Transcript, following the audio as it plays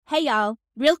Hey y'all,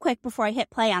 real quick before I hit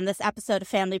play on this episode of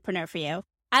Familypreneur for you,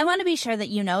 I want to be sure that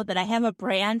you know that I have a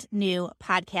brand new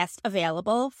podcast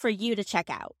available for you to check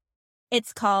out.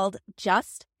 It's called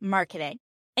Just Marketing,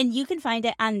 and you can find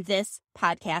it on this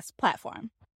podcast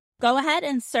platform. Go ahead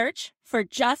and search for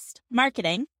Just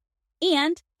Marketing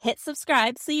and hit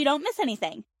subscribe so you don't miss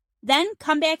anything. Then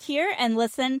come back here and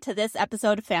listen to this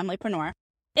episode of Familypreneur.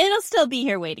 It'll still be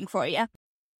here waiting for you.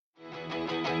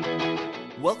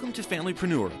 Welcome to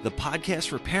Familypreneur, the podcast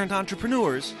for parent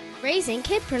entrepreneurs raising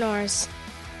kidpreneurs.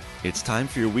 It's time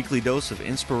for your weekly dose of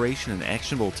inspiration and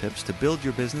actionable tips to build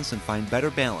your business and find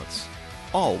better balance,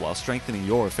 all while strengthening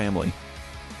your family.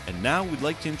 And now we'd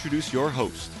like to introduce your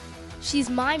host. She's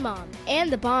my mom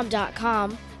and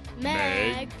thebomb.com,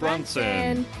 Meg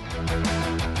Brunson.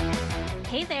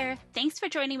 Hey there, thanks for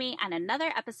joining me on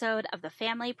another episode of the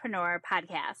Familypreneur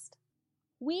podcast.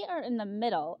 We are in the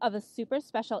middle of a super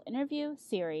special interview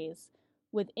series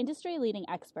with industry-leading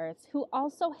experts who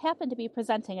also happen to be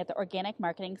presenting at the Organic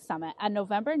Marketing Summit on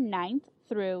November 9th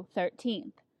through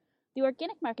 13th. The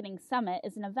Organic Marketing Summit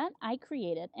is an event I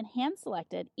created and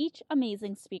hand-selected each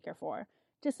amazing speaker for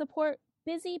to support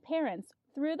busy parents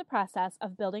through the process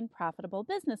of building profitable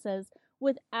businesses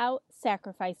without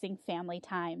sacrificing family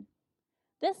time.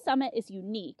 This summit is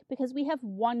unique because we have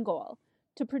one goal: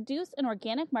 to produce an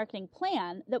organic marketing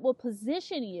plan that will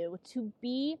position you to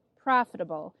be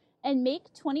profitable and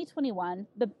make 2021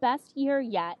 the best year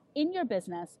yet in your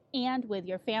business and with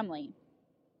your family.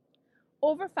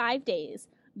 Over 5 days,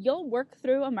 you'll work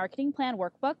through a marketing plan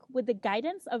workbook with the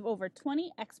guidance of over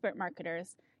 20 expert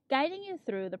marketers guiding you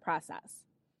through the process.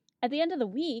 At the end of the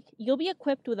week, you'll be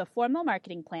equipped with a formal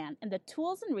marketing plan and the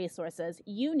tools and resources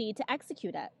you need to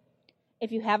execute it.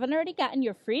 If you haven't already gotten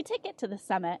your free ticket to the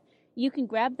summit, you can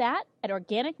grab that at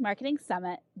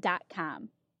organicmarketingsummit.com.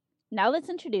 Now let's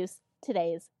introduce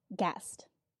today's guest.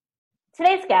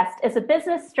 Today's guest is a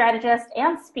business strategist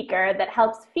and speaker that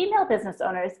helps female business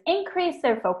owners increase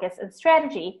their focus and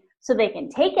strategy so they can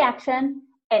take action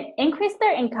and increase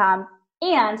their income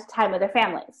and time with their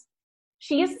families.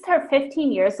 She uses her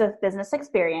 15 years of business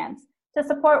experience to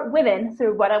support women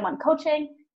through one-on-one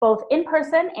coaching, both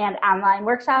in-person and online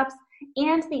workshops,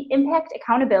 and the Impact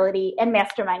Accountability and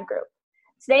Mastermind Group.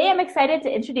 Today, I'm excited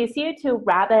to introduce you to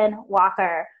Robin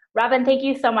Walker. Robin, thank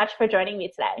you so much for joining me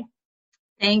today.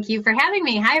 Thank you for having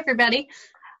me. Hi, everybody.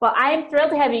 Well, I'm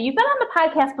thrilled to have you. You've been on the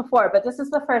podcast before, but this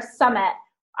is the first summit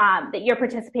that you're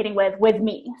participating with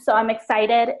me. So I'm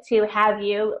excited to have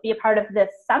you be a part of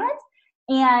this summit.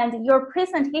 And your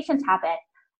presentation topic,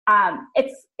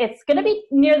 it's going to be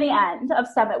near the end of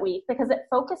Summit Week because it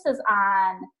focuses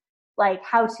on like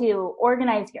how to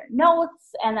organize your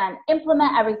notes and then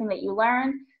implement everything that you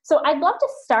learn. So I'd love to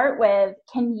start with,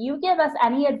 can you give us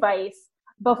any advice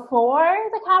before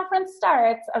the conference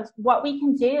starts of what we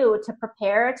can do to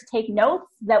prepare to take notes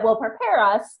that will prepare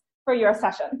us for your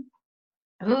session?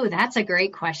 Oh, that's a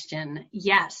great question.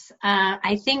 Yes.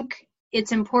 I think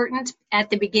it's important at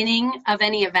the beginning of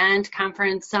any event,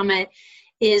 conference, summit,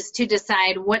 is to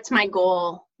decide what's my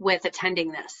goal with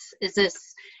attending this.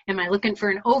 Am I looking for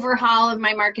an overhaul of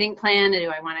my marketing plan?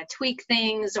 Do I want to tweak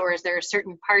things, or is there a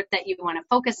certain part that you want to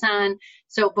focus on?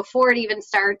 So before it even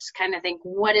starts, kind of think,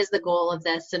 what is the goal of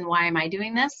this and why am I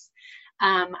doing this?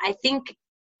 I think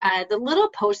the little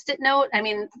Post-it note,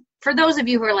 for those of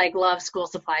you who are like love school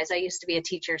supplies, I used to be a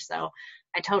teacher, so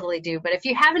I totally do. But if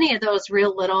you have any of those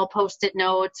real little Post-it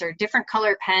notes or different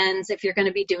color pens, if you're going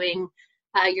to be doing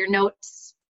your notes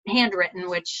handwritten,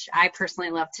 which I personally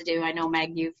love to do. I know,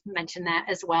 Meg, you've mentioned that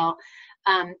as well.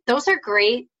 Those are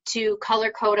great to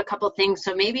color code a couple things.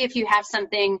 So maybe if you have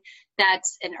something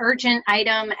that's an urgent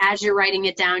item, as you're writing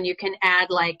it down, you can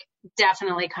add like,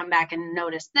 definitely come back and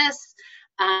notice this.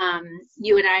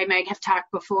 You and I, Meg, have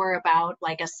talked before about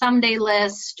like a someday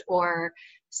list or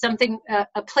something,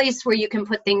 a place where you can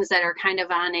put things that are kind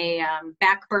of on a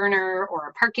back burner or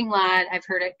a parking lot. I've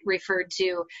heard it referred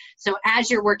to. So as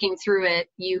you're working through it,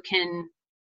 you can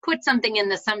put something in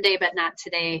the someday but not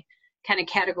today kind of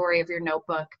category of your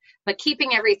notebook, but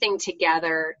keeping everything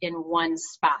together in one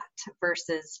spot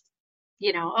versus,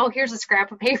 here's a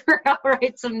scrap of paper, I'll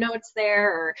write some notes there,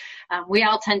 or we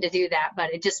all tend to do that,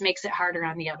 but it just makes it harder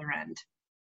on the other end.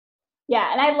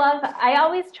 Yeah, and I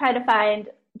always try to find,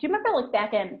 do you remember like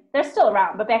they're still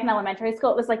around, but back in elementary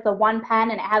school, it was like the one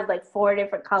pen and it has like 4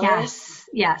 different colors.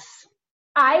 Yes.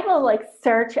 I will like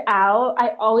search out. I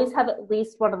always have at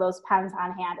least one of those pens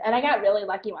on hand. And I got really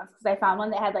lucky once because I found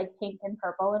one that had like pink and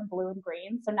purple and blue and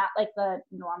green. So not like the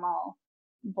normal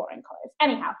boring colors.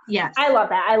 Anyhow, yes. I love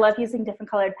that. I love using different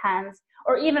colored pens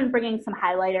or even bringing some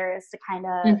highlighters to kind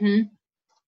of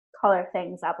color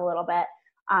things up a little bit.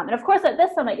 And of course, at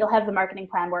this summit, you'll have the marketing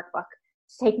plan workbook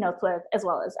to take notes with, as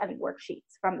well as any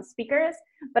worksheets from the speakers.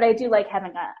 But I do like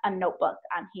having a notebook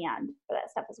on hand for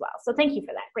that stuff as well. So thank you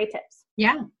for that. Great tips.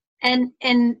 Yeah. And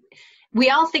we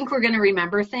all think we're going to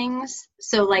remember things.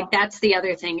 So like, that's the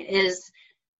other thing is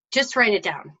just write it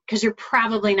down, because you're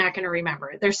probably not going to remember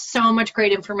it. There's so much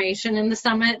great information in the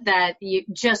summit that you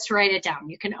just write it down.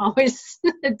 You can always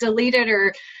delete it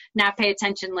or not pay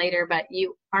attention later, but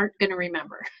you aren't going to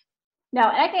remember. No,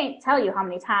 and I can't tell you how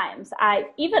many times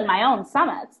even my own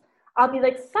summits, I'll be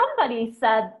like, somebody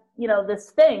said,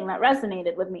 this thing that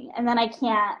resonated with me, and then I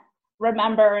can't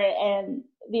remember it. And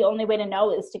the only way to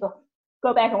know is to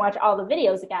go back and watch all the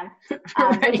videos again,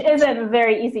 Right. which isn't a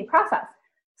very easy process.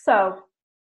 So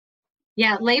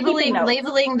yeah, labeling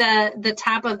the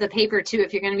top of the paper too.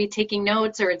 If you're going to be taking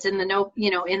notes, or it's in the note,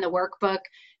 in the workbook,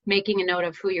 making a note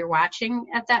of who you're watching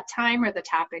at that time or the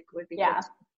topic would be good.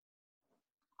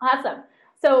 Awesome.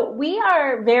 So we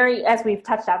are as we've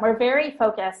touched on, we're very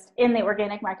focused in the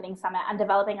Organic Marketing Summit on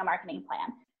developing a marketing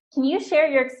plan. Can you share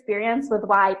your experience with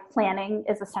why planning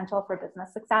is essential for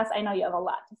business success? I know you have a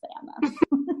lot to say on this.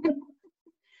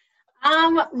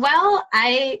 Well,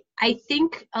 I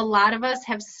think a lot of us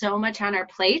have so much on our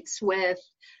plates with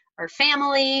our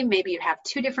family. Maybe you have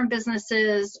 2 different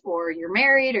businesses, or you're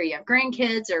married, or you have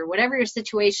grandkids, or whatever your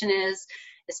situation is,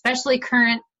 especially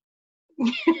current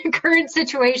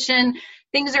situation.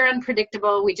 Things are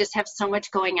unpredictable. We just have so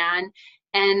much going on.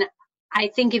 And I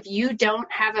think if you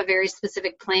don't have a very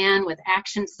specific plan with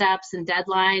action steps and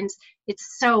deadlines,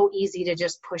 it's so easy to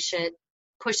just push it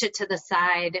to the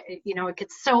side. It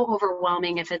gets so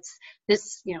overwhelming if it's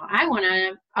this, I want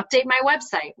to update my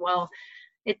website. Well,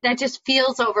 that just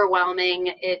feels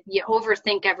overwhelming. You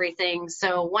overthink everything.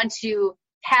 So once you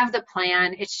have the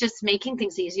plan, it's just making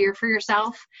things easier for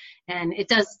yourself. And it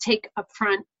does take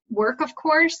upfront work, of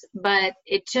course, but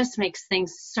it just makes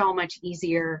things so much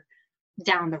easier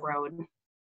down the road.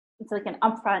 It's like an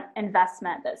upfront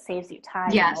investment that saves you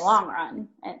time Yes. in the long run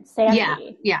and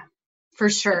sanity. Yeah, for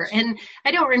sure. And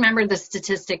I don't remember the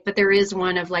statistic, but there is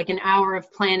one of like an hour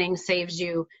of planning saves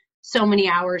you so many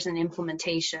hours in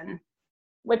implementation.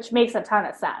 Which makes a ton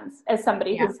of sense as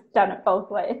somebody who's done it both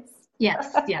ways.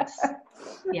 Yes.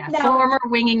 Yeah, Now, former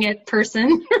winging it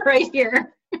person right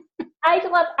here. I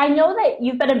know that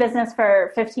you've been in business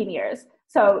for 15 years.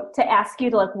 So to ask you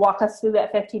to walk us through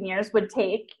that 15 years would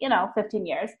take, 15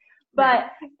 years. But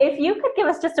if you could give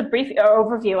us just a brief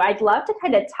overview, I'd love to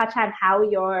kind of touch on how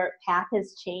your path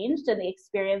has changed and the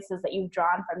experiences that you've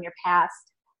drawn from your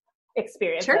past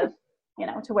experiences,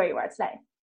 Sure. To where you are today.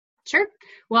 Sure.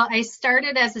 Well, I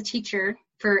started as a teacher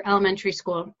for elementary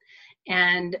school,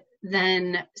 and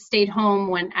then stayed home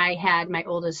when I had my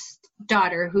oldest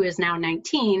daughter, who is now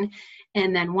 19.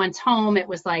 And then once home, it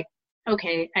was like,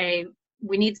 okay,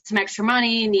 we need some extra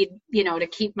money, to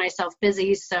keep myself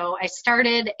busy. So I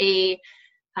started a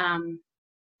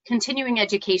continuing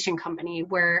education company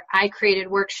where I created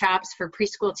workshops for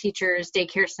preschool teachers,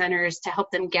 daycare centers to help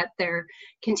them get their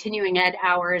continuing ed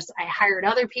hours. I hired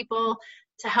other people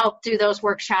to help do those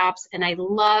workshops. And it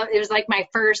was like my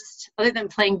first, other than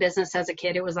playing business as a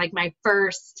kid, it was like my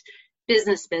first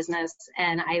business.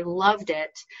 And I loved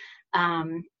it.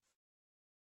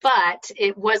 But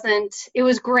it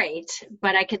was great,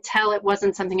 but I could tell it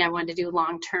wasn't something I wanted to do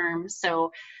long-term.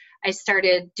 So I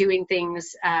started doing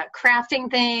things,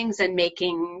 crafting things and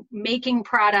making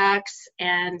products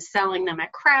and selling them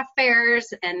at craft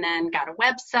fairs, and then got a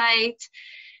website.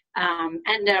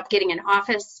 Ended up getting an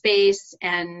office space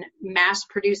and mass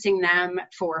producing them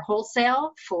for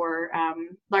wholesale for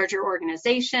larger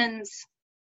organizations.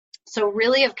 So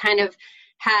really have kind of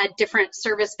had different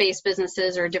service-based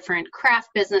businesses or different craft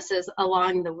businesses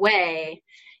along the way.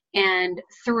 And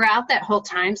throughout that whole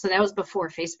time, so that was before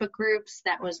Facebook groups,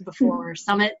 that was before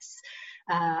summits.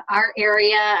 Our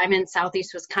area, I'm in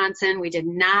Southeast Wisconsin. We did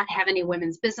not have any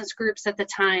women's business groups at the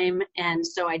time. And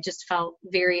so I just felt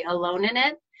very alone in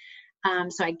it.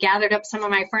 So I gathered up some of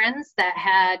my friends that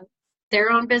had their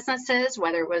own businesses,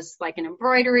 whether it was like an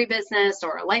embroidery business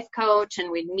or a life coach, and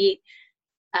we'd meet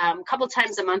a couple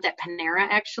times a month at Panera,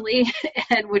 actually,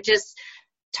 and would just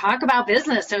talk about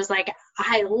business. I was like,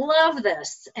 I love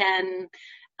this, and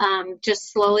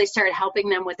just slowly started helping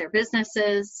them with their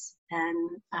businesses,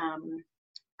 and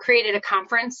created a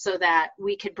conference so that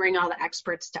we could bring all the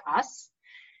experts to us.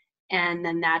 And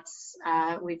then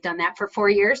we've done that for 4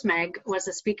 years. Meg was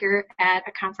a speaker at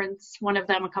a conference, one of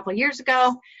them a couple of years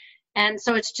ago. And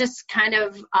so it's just kind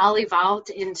of all evolved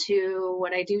into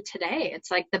what I do today.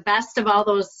 It's like the best of all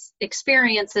those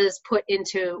experiences put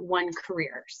into one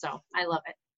career. So I love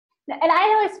it. And I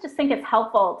always just think it's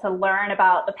helpful to learn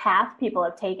about the path people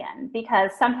have taken,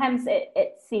 because sometimes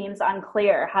it seems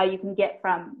unclear how you can get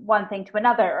from one thing to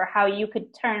another, or how you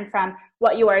could turn from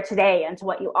what you are today into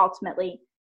what you ultimately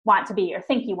want to be or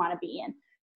think you want to be. And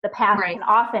the path can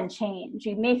often change.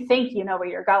 You may think you know where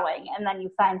you're going, and then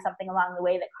you find something along the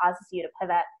way that causes you to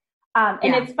pivot.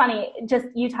 And it's funny, just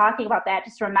you talking about that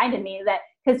just reminded me that,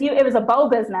 because it was a bow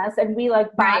business, and we like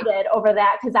bonded over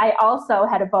that, because I also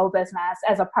had a bow business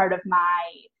as a part of my,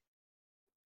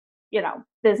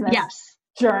 business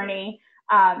journey,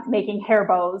 making hair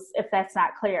bows, if that's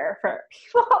not clear for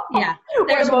people. Yeah,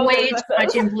 there's way too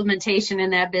much implementation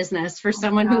in that business for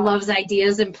someone who loves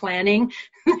ideas and planning.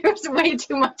 There's way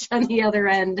too much on the other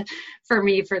end for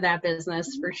me for that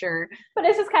business, for sure. But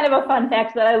it's just kind of a fun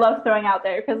fact that I love throwing out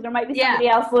there, because there might be somebody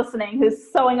else listening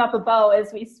who's sewing up a bow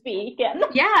as we speak. And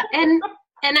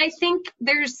and I think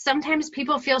there's sometimes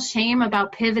people feel shame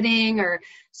about pivoting or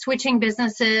switching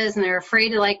businesses, and they're afraid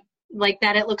to like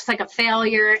that it looks like a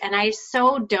failure. And I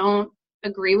so don't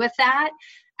agree with that.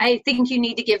 I think you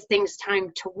need to give things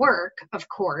time to work, of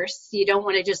course. You don't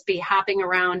want to just be hopping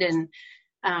around and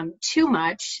too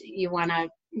much. You want to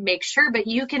make sure, but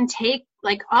you can take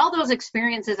like all those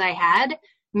experiences I had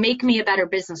make me a better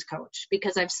business coach,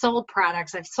 because I've sold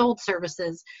products, I've sold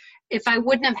services. If I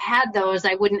wouldn't have had those,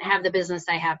 I wouldn't have the business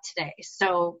I have today.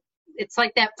 So it's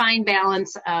like that fine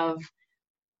balance of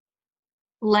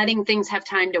letting things have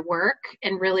time to work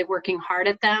and really working hard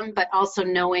at them, but also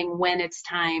knowing when it's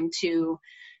time to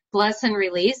bless and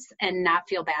release and not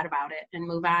feel bad about it and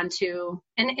move on to,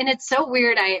 and it's so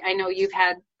weird. I know you've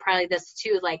had probably this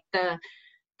too, like the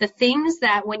things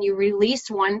that when you release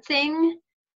one thing,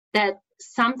 that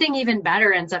something even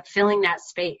better ends up filling that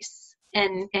space.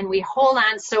 And we hold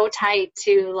on so tight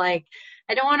to like,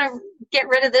 I don't want to get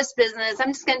rid of this business.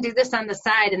 I'm just going to do this on the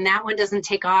side. And that one doesn't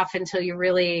take off until you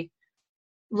really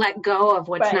let go of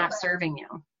what's not serving you.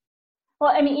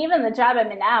 Well, I mean, even the job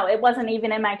I'm in now, it wasn't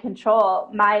even in my control.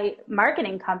 My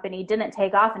marketing company didn't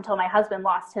take off until my husband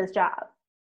lost his job.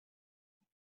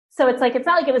 So it's like, it's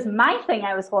not like it was my thing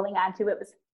I was holding on to. It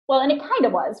was, well, and it kind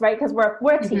of was, right? Because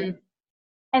we're a team. Mm-hmm.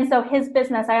 And so his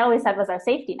business, I always said, was our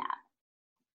safety net.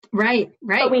 Right.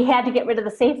 But we had to get rid of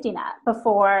the safety net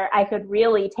before I could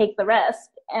really take the risk.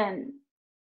 And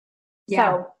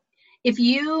so if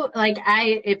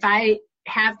I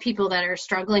have people that are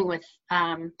struggling with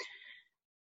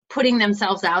putting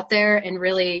themselves out there and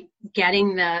really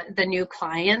getting the new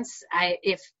clients,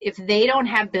 if they don't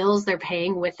have bills they're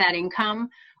paying with that income,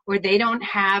 or they don't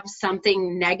have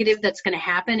something negative that's going to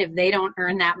happen if they don't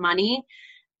earn that money,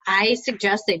 I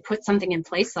suggest they put something in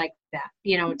place like that.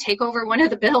 Take over one of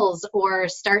the bills or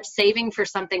start saving for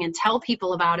something and tell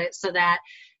people about it, so that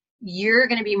you're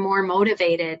going to be more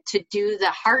motivated to do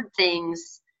the hard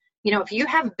things. If you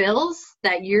have bills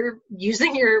that you're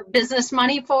using your business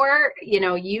money for,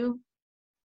 you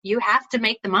have to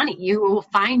make the money. You will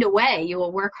find a way. You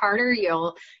will work harder.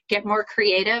 You'll get more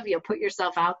creative. You'll put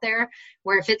yourself out there.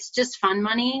 Where if it's just fun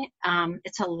money,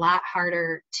 it's a lot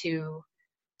harder to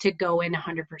go in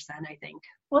 100%, I think.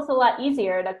 Well, it's a lot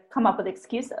easier to come up with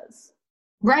excuses.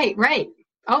 Right.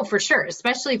 Oh, for sure.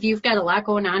 Especially if you've got a lot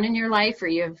going on in your life, or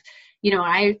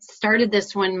I started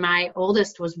this when my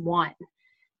oldest was 1.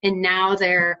 And now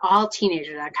they're all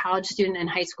teenagers, a college student and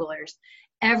high schoolers.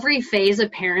 Every phase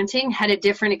of parenting had a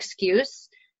different excuse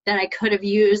that I could have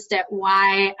used at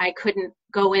why I couldn't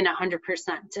go in 100%.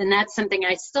 And that's something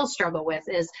I still struggle with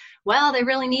is, well, they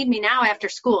really need me now after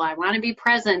school. I want to be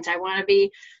present.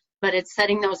 But it's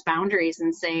setting those boundaries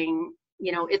and saying,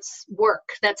 it's work.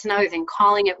 That's another thing,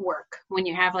 calling it work. When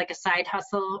you have like a side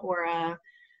hustle or a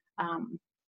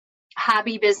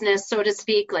hobby business, so to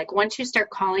speak, like once you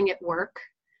start calling it work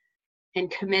and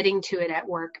committing to it at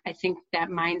work, I think that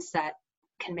mindset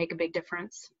can make a big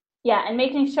difference. Yeah, and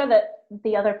making sure that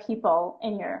the other people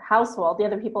in your household, the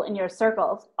other people in your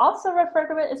circles also refer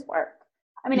to it as work.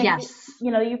 I mean, yes.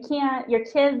 You can't, your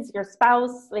kids, your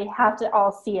spouse, they have to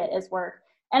all see it as work.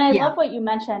 And I love what you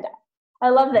mentioned. I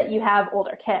love that you have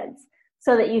older kids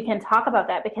so that you can talk about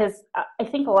that, because I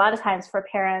think a lot of times for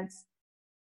parents,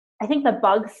 I think the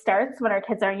bug starts when our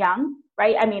kids are young,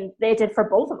 right? I mean, they did for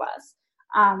both of us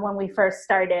when we first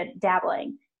started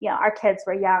dabbling. Our kids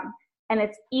were young. And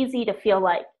it's easy to feel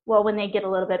like, well, when they get a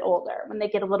little bit older, when they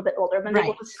go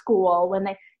to school, when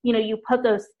they, you put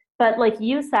those, but like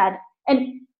you said,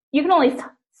 and you can only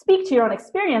speak to your own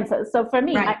experiences. So for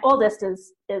me, my oldest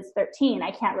is 13.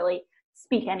 I can't really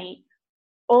speak any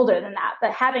older than that.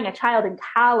 But having a child in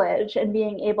college and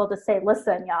being able to say,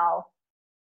 listen, y'all,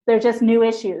 they're just new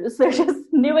issues. They're just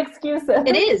new excuses.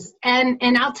 It is.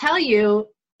 And I'll tell you,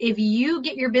 if you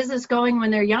get your business going when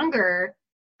they're younger,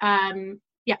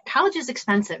 college is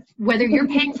expensive, whether you're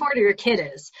paying for it or your kid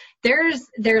is.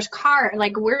 There's car,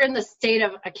 like we're in the state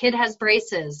of a kid has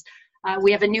braces.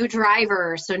 We have a new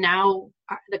driver. So now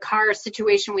the car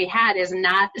situation we had is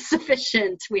not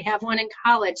sufficient. We have one in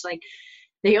college. Like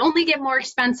they only get more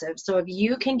expensive. So if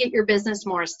you can get your business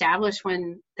more established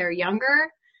when they're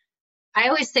younger, I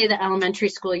always say the elementary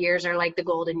school years are like the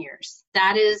golden years.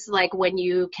 That is like when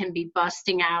you can be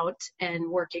busting out and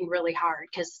working really hard,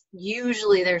 because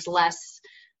usually there's less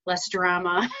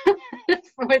drama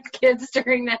with kids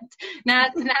during that.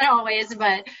 Not always,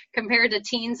 but compared to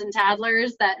teens and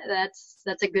toddlers, that's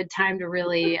a good time to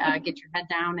really get your head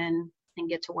down and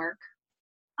get to work.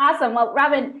 Awesome. Well,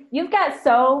 Robin, you've got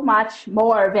so much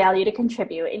more value to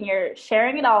contribute, and you're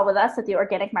sharing it all with us at the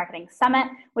Organic Marketing Summit,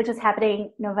 which is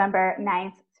happening November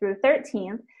 9th through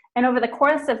 13th. And over the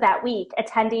course of that week,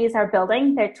 attendees are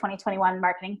building their 2021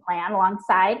 marketing plan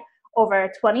alongside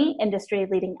over 20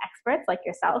 industry-leading experts like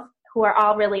yourself, who are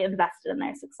all really invested in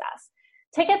their success.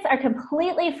 Tickets are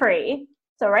completely free.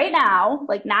 So right now,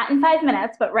 like not in 5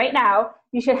 minutes, but right now,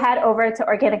 you should head over to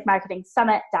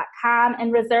organicmarketingsummit.com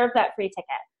and reserve that free ticket.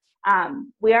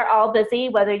 We are all busy,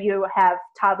 whether you have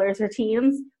toddlers or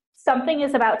teens. Something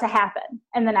is about to happen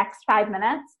in the next 5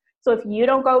 minutes. So if you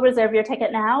don't go reserve your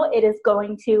ticket now, it is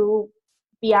going to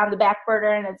be on the back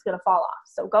burner and it's going to fall off.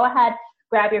 So go ahead,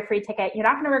 grab your free ticket. You're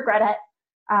not going to regret it.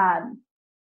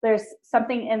 There's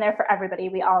something in there for everybody.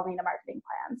 We all need a marketing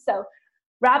plan. So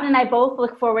Robin and I both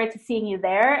look forward to seeing you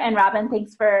there. And Robin,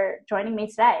 thanks for joining me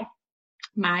today.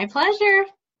 My pleasure.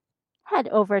 Head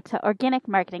over to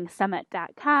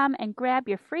organicmarketingsummit.com and grab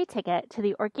your free ticket to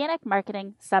the Organic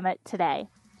Marketing Summit today.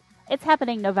 It's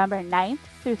happening November 9th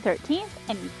through 13th,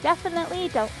 and you definitely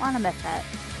don't want to miss it.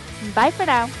 Bye for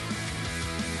now.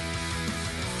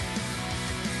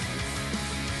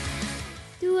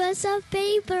 Do us a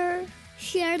favor.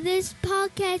 Share this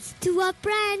podcast to a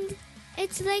friend.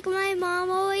 It's like my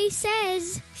mom always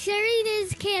says, sharing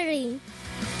is caring.